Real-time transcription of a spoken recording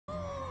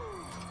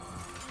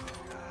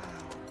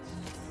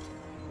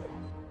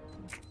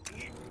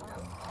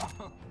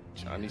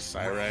Johnny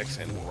Cyrax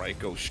and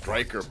Ryko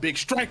Striker. Big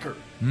Striker.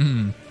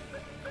 The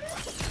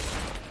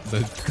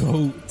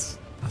GOAT.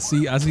 I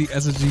see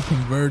SSG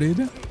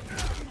converted.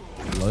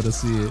 Love to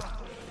see it.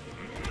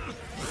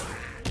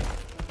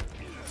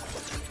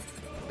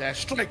 That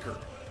Striker.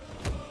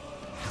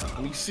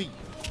 We see.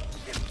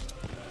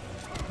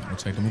 I'll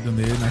check them with the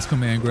mid. Nice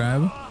command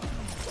grab.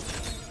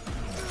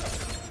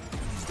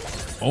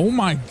 Oh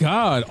my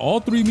God. All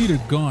 3 meters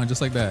gone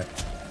just like that.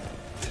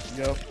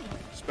 Yep.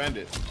 Spend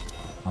it.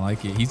 I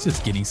like it. He's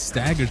just getting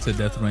staggered to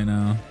death right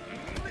now.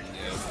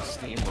 Yeah,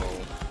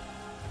 steamroll.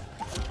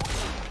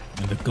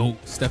 And the GOAT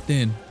stepped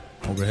in.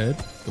 Overhead.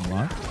 Good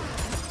block.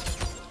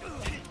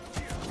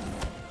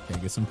 Okay,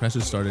 get some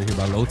pressure started here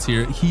by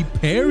LowTier. He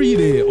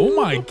parried it. Oh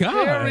my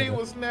God. Parry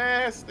was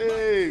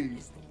nasty.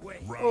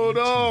 Hold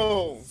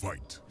on.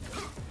 Fight.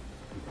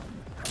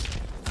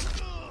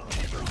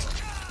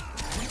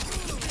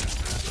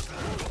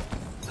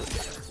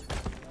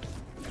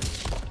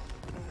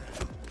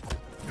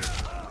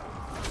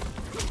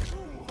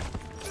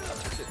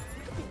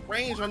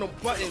 Range on the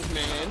buttons,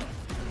 man.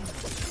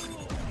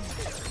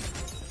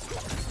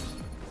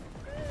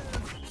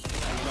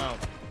 Out.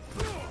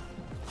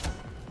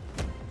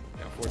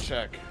 Yeah, for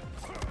check.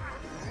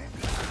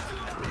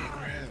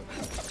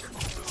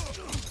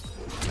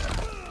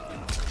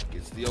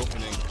 Gets the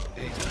opening.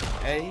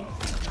 Hey,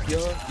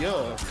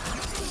 yeah.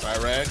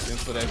 Cyrax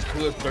into that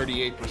good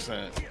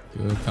 38%.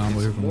 Good combo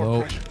here from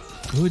Low.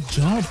 Good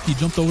jump. He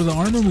jumped over the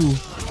armor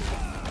move.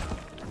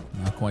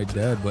 Not quite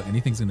dead, but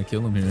anything's gonna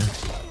kill him here.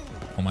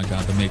 Oh my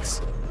God, the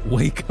mix.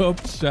 Wake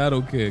up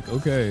shadow kick.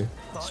 Okay.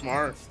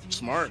 Smart.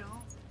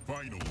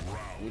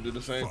 We do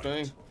the same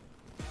thing.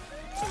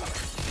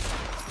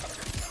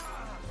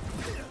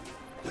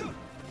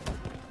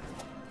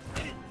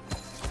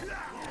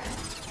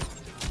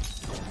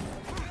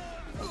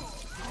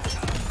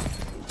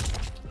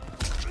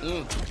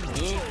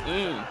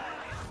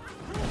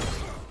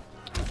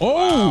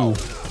 Oh! Wow.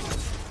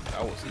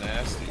 That was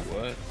nasty.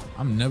 What?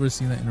 I've never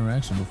seen that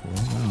interaction before.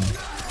 Wow.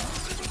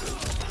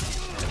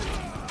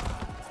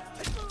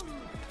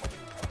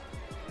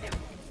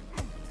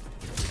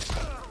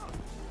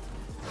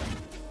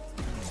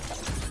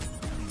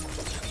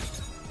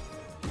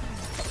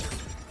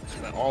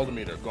 All the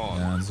meter gone.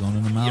 Yeah,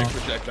 zoning them out.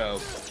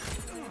 Projectiles.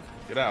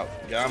 Get out.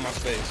 Get out of my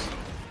face.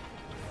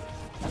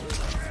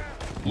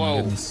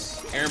 Oh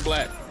Whoa. Aaron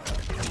Black.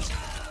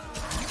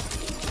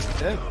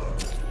 Dead.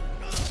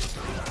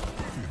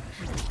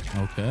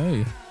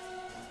 Okay.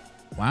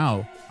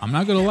 Wow. I'm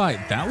not gonna lie.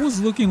 That was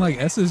looking like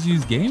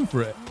SSG's game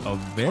for a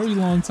very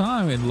long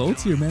time, and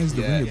LowTier managed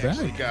to bring it back.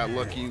 He got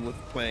lucky with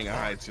playing a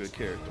high tier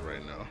character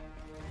right now.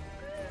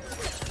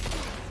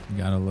 You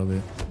gotta love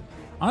it.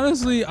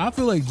 Honestly, I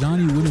feel like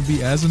Johnny wouldn't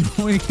be as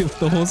annoying if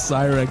the whole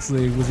Cyrax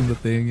thing wasn't the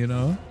thing, you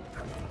know?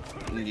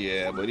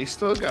 Yeah, but he's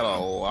still got a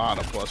lot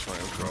of plus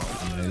frames, bro.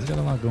 Yeah, he's got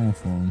a lot going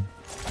for him.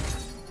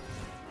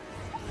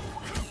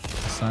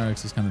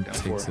 Cyrax just kind of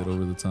takes it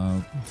over the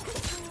top.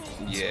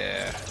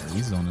 Yeah.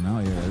 He's zoning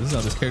out here. This is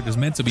how this character's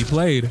meant to be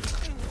played.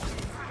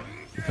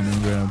 The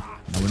command grab.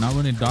 Now, we're not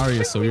running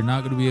Darius, so you're not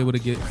going to be able to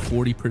get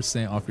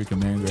 40% off your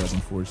command grab,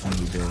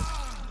 unfortunately. But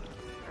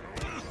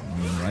I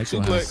mean,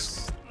 Ryko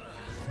has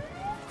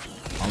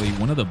probably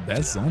one of the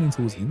best zoning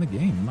tools in the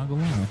game. I'm not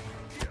gonna lie.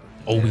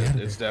 Oh, yeah, we had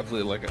it's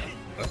definitely like a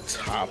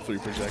top 3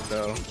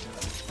 projectile.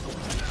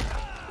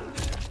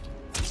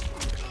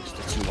 Just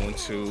a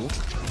 2-1-2.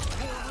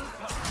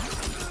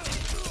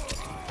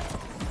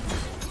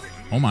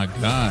 Oh my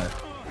God!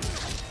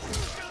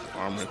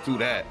 Armor through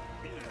that.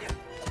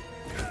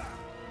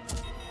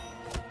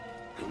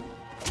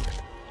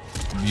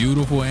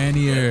 Beautiful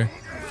anti-air.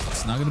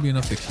 It's not gonna be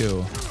enough to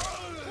kill.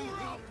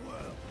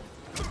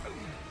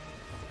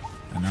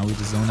 And now we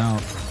just zone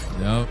out.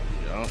 Yep.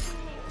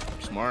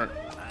 Smart.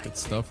 Good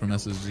stuff from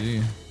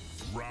SSG.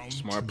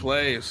 Smart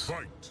plays.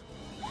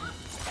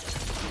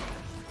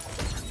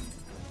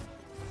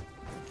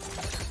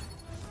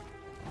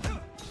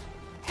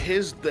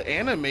 The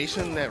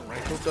animation that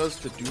Ryko does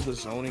to do the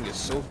zoning is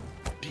so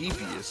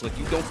devious. Like,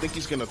 you don't think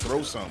he's gonna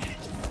throw something.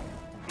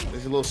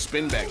 There's a little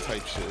spin back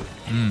type shit.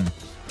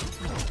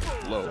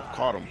 Low,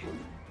 caught him.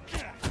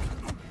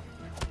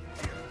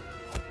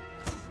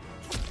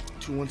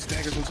 2-1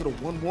 staggers into the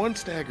 1-1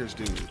 staggers,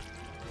 dude.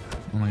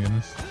 Oh my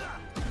goodness.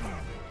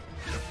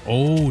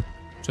 Oh,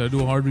 try to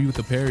do a hard read with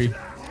the parry.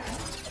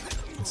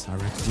 That's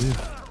Cyrax did.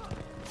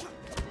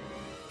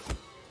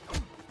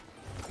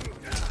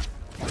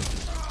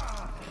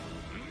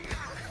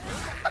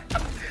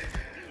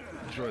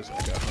 Joyce,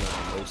 I got 100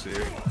 on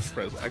LowTier.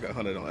 I got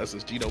 100 on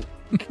SSG though.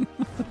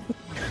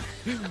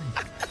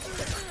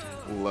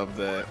 Love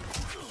that.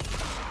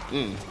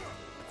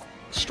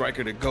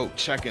 Striker to GOAT,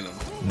 checking him.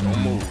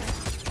 Don't move.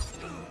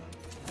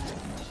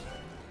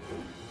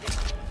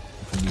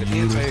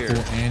 Beautiful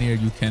anti-air.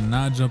 You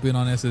cannot jump in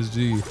on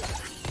SSG.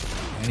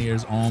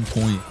 Anti-air's on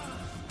point.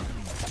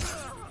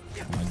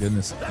 Oh my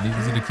goodness.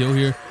 Easy to kill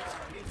here.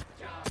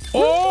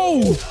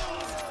 Oh!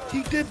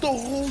 He did the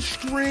whole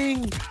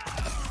string.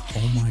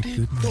 Oh my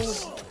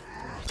goodness.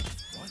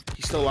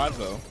 He's still alive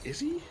though. Is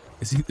he?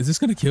 Is this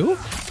gonna kill?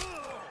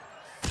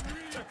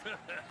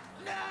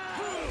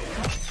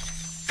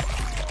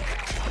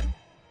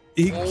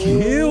 It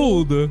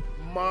killed.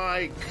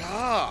 My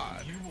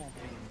God.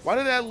 Why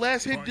did that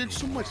last hit did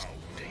so much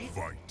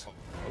damage?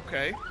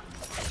 Okay.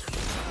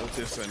 What's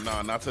this say?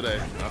 Nah, not today.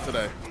 Not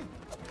today.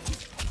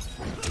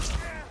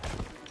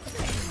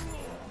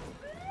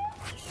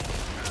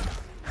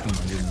 Oh my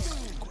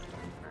goodness.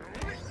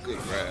 Good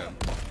grab.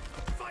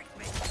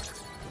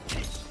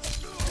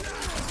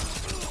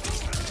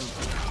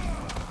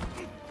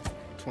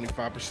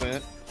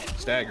 %.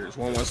 Staggers.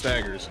 1-1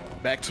 staggers.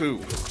 Back 2.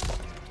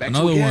 Back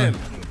Another 2 again.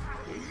 one.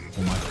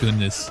 Oh my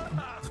goodness.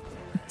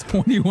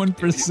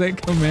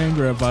 21% command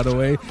grab, by the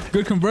way.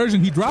 Good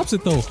conversion. He drops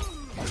it though.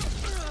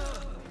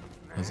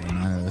 Doesn't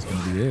matter. That's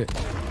gonna be it.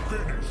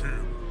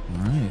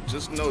 All right.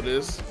 Just know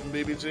this,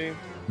 BBG.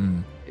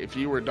 If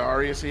you were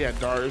Darius, he had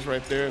Darius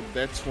right there.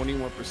 That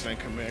 21%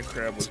 command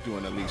grab was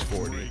doing at least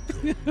 40.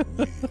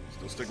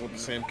 Still sticking with the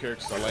same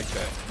characters. I like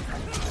that.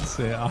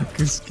 Say,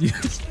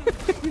 excuse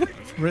me.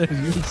 Fred,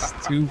 you're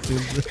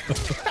stupid, bro.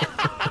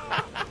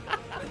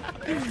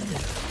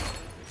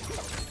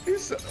 He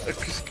said,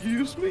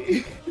 excuse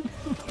me?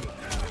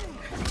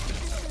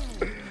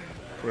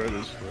 Fred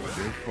is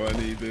fucking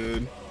funny,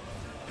 dude.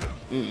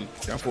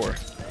 Down 4.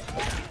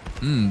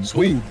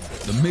 Sweet. Ooh,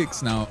 the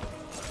mix now.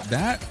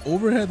 That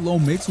overhead low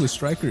mix with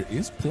Striker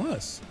is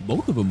plus.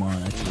 Both of them are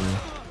actually.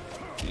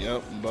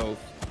 Yep, both.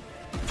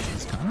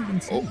 It's kind of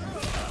insane. Oh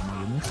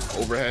my goodness.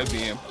 Overhead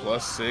being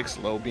 +6,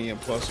 low being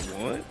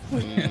 +1.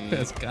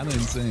 That's kind of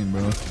insane,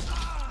 bro. Oh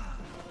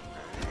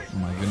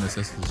my goodness,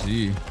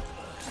 SSG.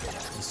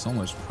 There's so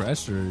much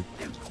pressure.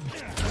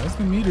 That's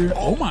the meter.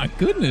 Oh my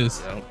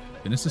goodness. Yep.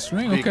 Finish the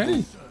string. Big Okay.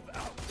 boot.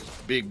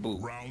 Big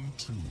boot.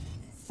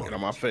 Get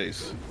on my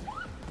face.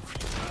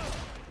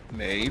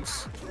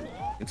 Nades.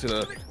 Into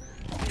the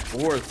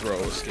forward throw.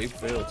 Escape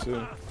fail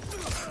too.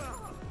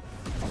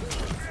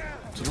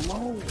 To the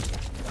low.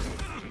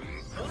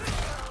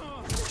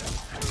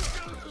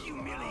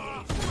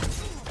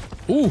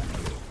 Ooh.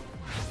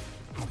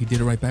 He did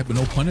it right back, but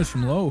no punish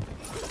from low.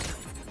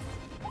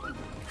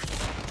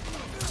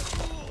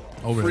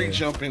 Over Free there.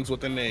 jump-ins with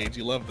the nades.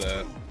 You love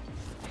that.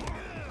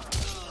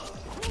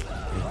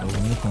 Over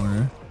in the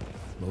corner.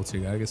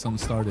 LowTier gotta get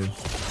something started.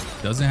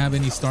 Doesn't have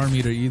any star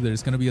meter either.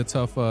 It's gonna be a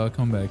tough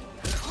comeback.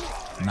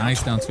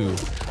 Nice down 2.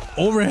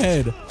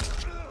 Overhead.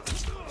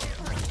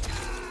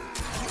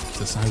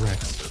 It's a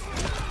Cyrex.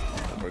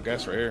 More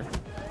gas right here.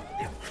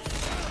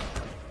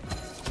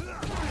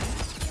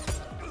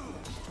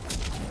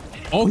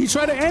 Oh, he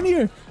tried to end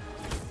here.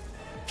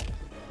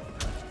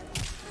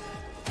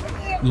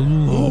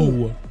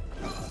 Low.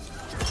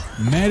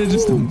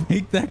 Manages to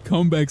make that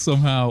comeback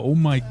somehow. Oh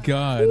my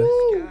God.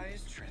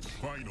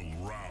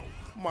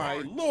 My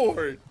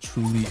lord.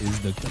 Truly is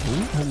the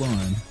hold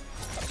on.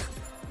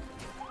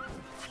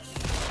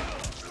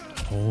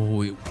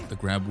 Oh, the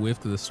grab whiff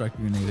to the striker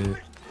grenade hit.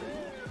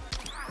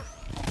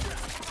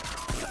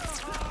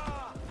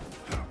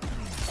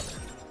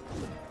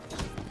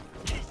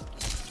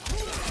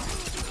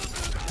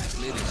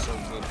 It is so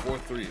good.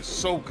 4-3 is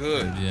so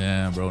good.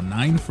 Yeah, bro.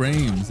 9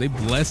 frames. They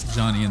blessed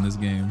Johnny in this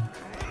game.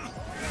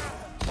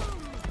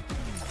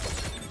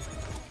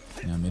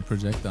 Yeah, mid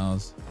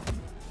projectiles.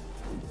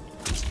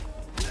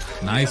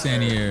 Nice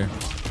anti-air.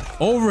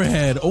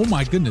 Overhead. Oh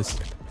my goodness.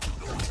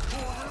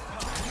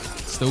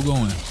 Still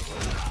going.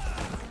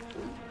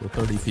 The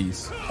 30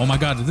 piece. Oh my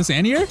God, is this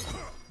anti-air?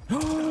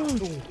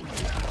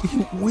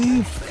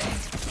 Whiff.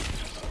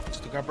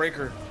 Still got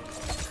breaker.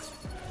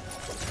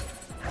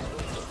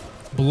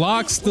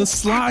 Blocks the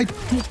slide.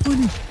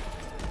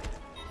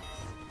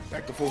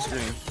 Back to full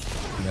screen.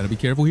 You gotta be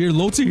careful here.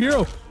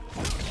 LowTierHero.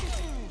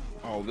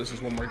 Oh, this is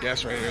one more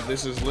guess right here.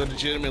 This is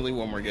legitimately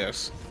one more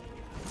guess.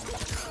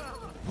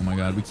 Oh my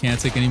God, we can't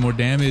take any more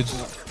damage.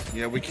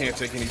 Yeah, we can't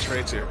take any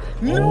trades here.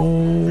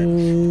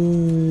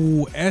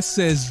 Oh,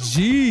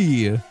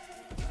 SSG.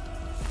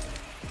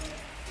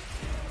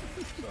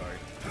 Sorry.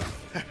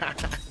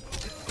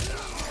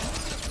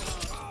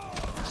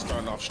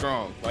 Starting off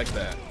strong, like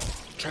that.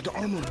 Tried to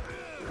armor him.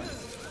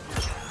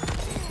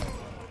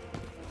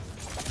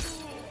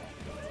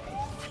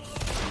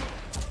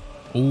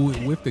 Oh, it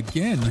whipped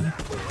again.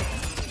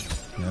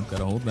 Yep,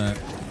 gotta hold that.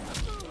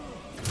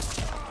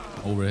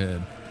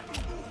 Overhead.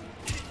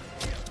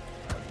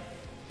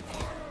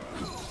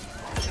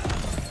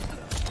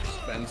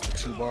 Spends the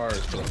 2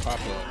 bars for the pop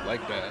up,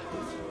 like that.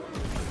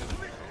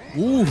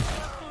 Ooh.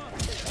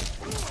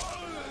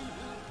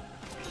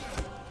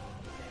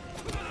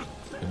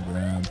 Good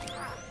grab.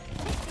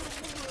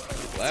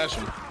 Flash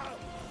him.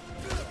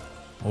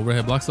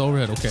 Overhead blocks the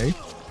overhead. Okay.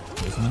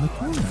 There's him in the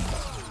corner.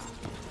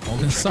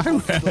 Holding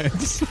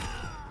Cyrex.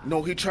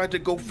 No, he tried to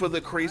go for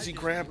the crazy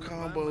grab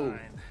combo.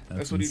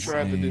 That's what he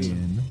tried to do.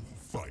 insane.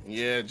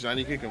 Yeah,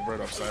 Johnny can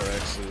convert off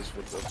Cyrex's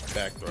with the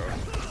back throw.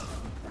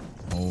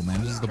 Oh,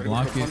 manages to Try to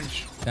block go for it.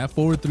 punish. That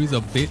forward 3 is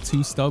a bit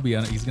too stubby.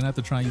 He's gonna have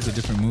to try and use a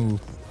different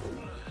move.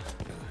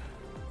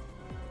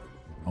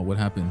 Oh, what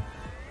happened?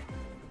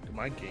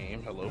 My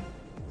game, hello.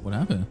 What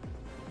happened?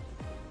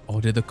 Oh,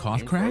 did the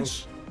cough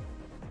crash?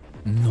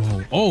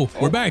 No. Oh,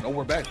 we're back. No,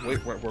 we're back. Wait,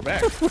 we're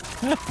back.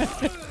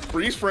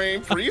 Freeze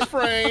frame. Freeze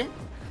frame.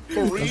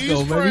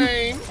 Freeze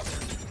frame.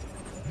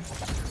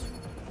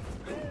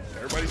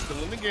 Everybody's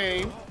still in the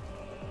game.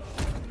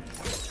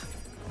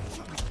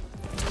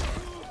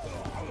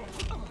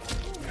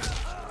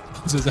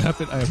 What just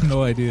happened? I have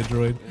no idea,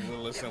 Droid.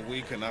 Listen,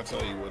 we cannot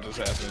tell you what just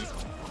happened.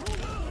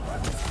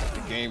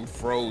 The game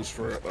froze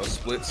for a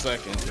split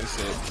second. They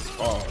said,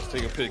 "Oh, let's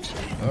take a picture."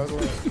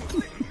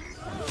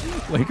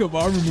 Like a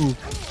armor move.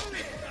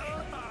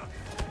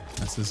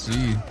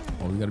 SSG.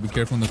 Oh, we gotta be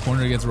careful in the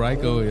corner against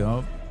Raiko.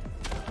 Yup.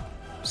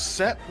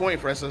 Set point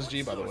for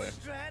SSG, by the way.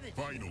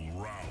 All right,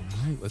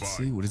 let's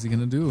see. What is he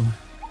gonna do?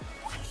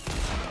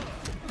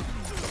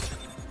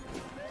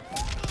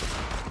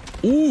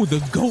 Ooh, the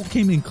GOAT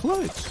came in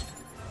clutch.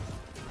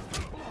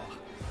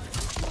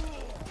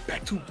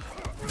 Back to.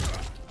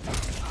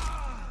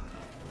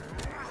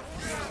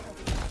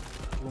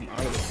 Boom,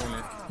 out of the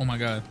corner. Oh my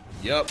god.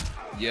 Yep.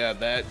 Yeah,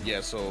 that. Yeah,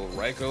 so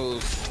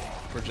Raiko's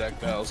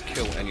projectiles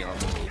kill any armor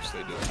moves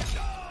they do.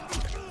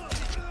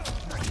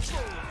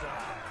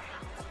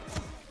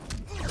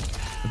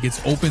 It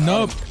gets opened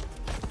up.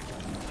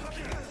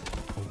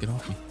 Oh, get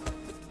off me.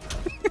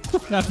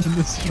 What happened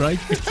to Strike?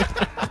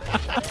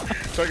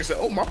 Striker said,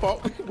 "Oh, my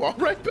fault."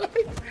 Walk right back.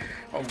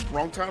 Oh,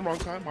 wrong time, my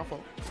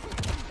fault.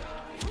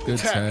 Good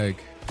tag.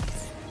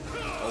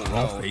 Oh,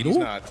 no, fatal? he's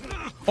not.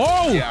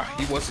 Oh! Yeah,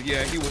 he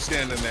was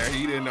standing there.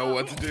 He didn't know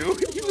what to do.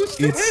 He was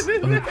standing It's a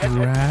there.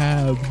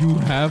 grab. You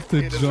have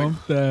to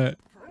jump that.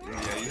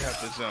 Yeah, you have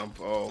to jump.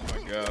 Oh my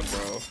god,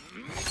 bro.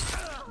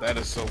 That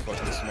is so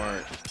fucking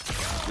smart.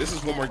 This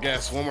is one more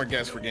guess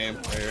for game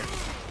player.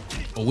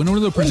 Oh, went over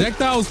the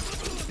projectiles.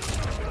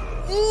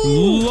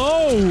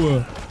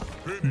 Low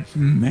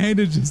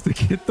manages to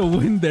get the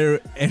win there,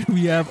 and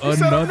we have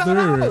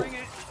another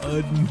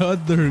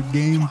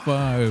game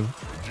 5.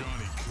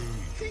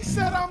 He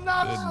said, "I'm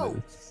not out."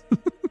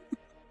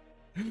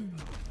 He's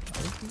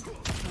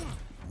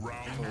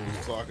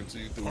talking to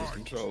you through his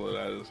controller.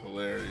 That is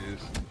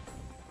hilarious.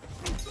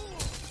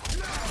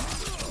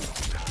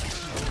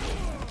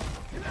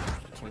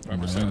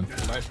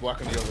 25%. Nice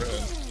blocking the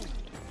overhead.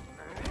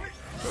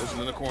 Goes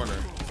in the corner.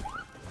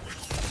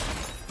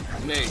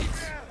 Nades.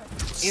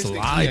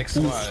 Slide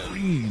full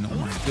screen. Oh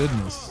my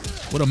goodness.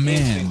 What a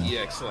man.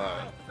 EX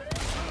slide.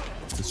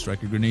 The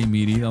striker grenade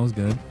meaty. That was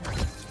good.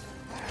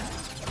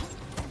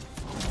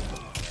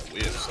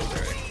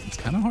 It's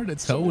kind of hard to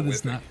tell when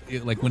it's not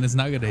when it's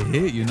not gonna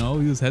hit. You know,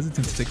 he was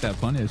hesitant to take that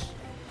punish.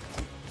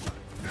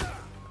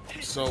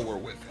 So we're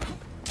with him.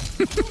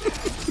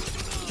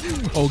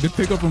 Oh, good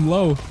pickup from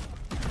Low.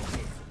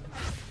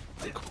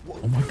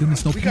 Oh my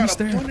goodness, no punish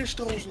there. Punish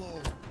those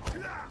Low.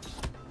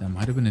 That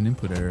might have been an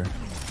input error.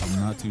 I'm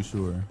not too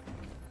sure.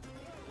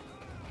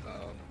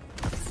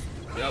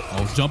 Yep.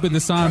 I was jumping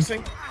this time.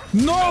 Pressing.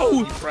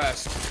 No! He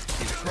pressed.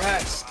 He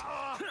pressed.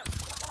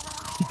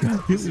 He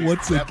got hit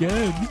once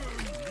again.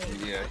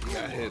 Yeah, he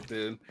got hit,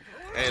 dude.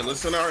 Hey,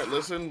 listen, all right,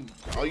 listen.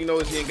 All you know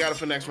is he ain't got it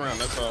for next round.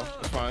 That's all.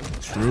 That's fine.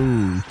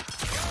 True.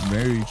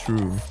 Very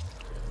true.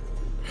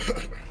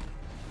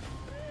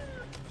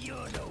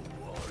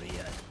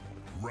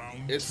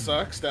 It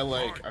sucks that,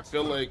 like, I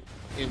feel like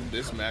in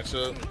this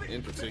matchup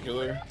in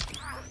particular,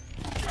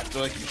 I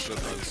feel like you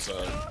should run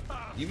sub.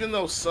 Even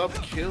though sub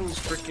kills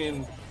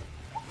freaking,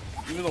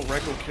 even though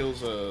Raiko kills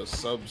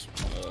subs,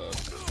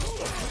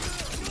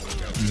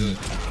 good.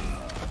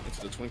 It's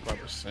the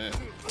 25%.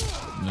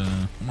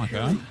 Oh my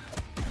god.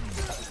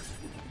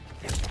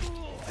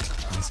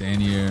 Nice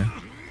anti-air.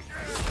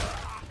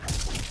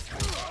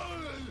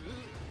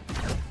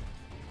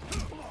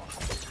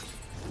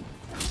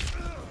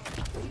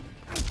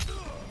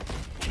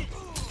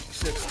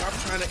 Stop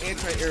trying to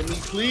anti-air me,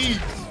 please.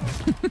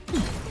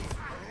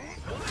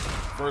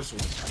 First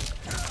one.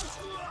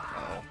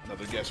 Oh,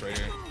 another guess right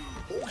here.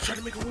 Oh, try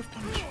to make a whiff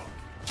punish.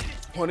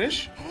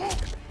 Punish? Oh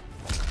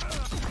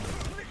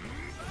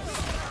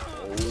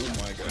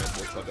my god,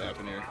 what's about to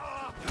happen here?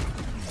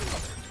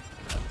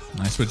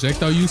 Nice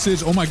projectile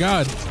usage. Oh my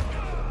god.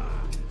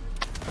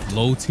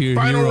 Low tier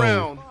Final hero.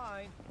 round.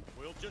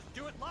 We'll just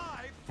do it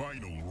live.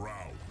 Final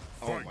round.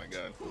 Oh my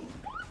god.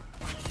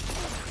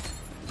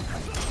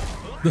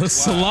 The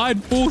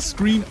slide full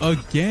screen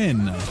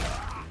again.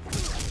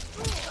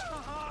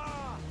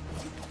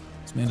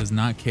 This man does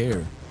not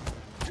care.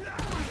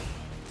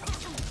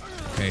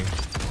 Okay.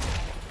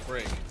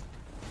 Break.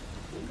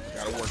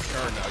 Gotta work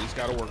hard now. He's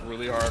gotta work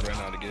really hard right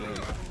now to get in.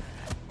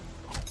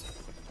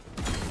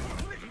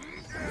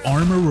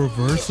 Armor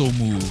reversal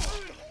move.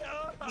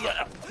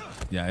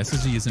 Yeah,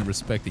 SSG isn't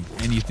respecting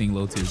anything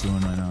Low Tier is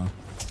doing right now.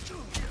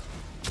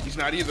 He's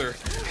not either.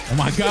 Oh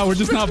my god, we're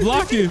just not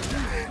blocking.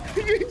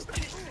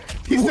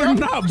 We're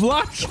not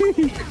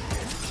blocking.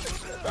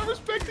 Not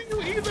respecting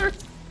you either.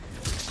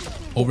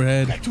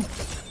 Overhead.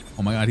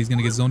 Oh my god, he's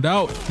gonna get zoned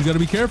out. He's gotta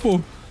be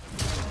careful.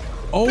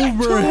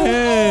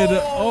 Overhead.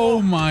 Oh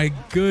my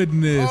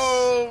goodness.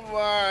 Oh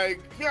my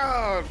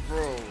god,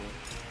 bro.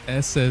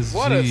 SSG.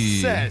 What a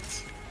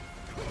set.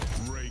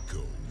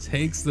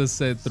 takes the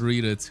set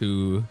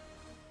 3-2.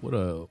 What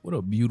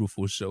a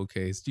beautiful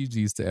showcase.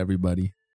 GG's to everybody.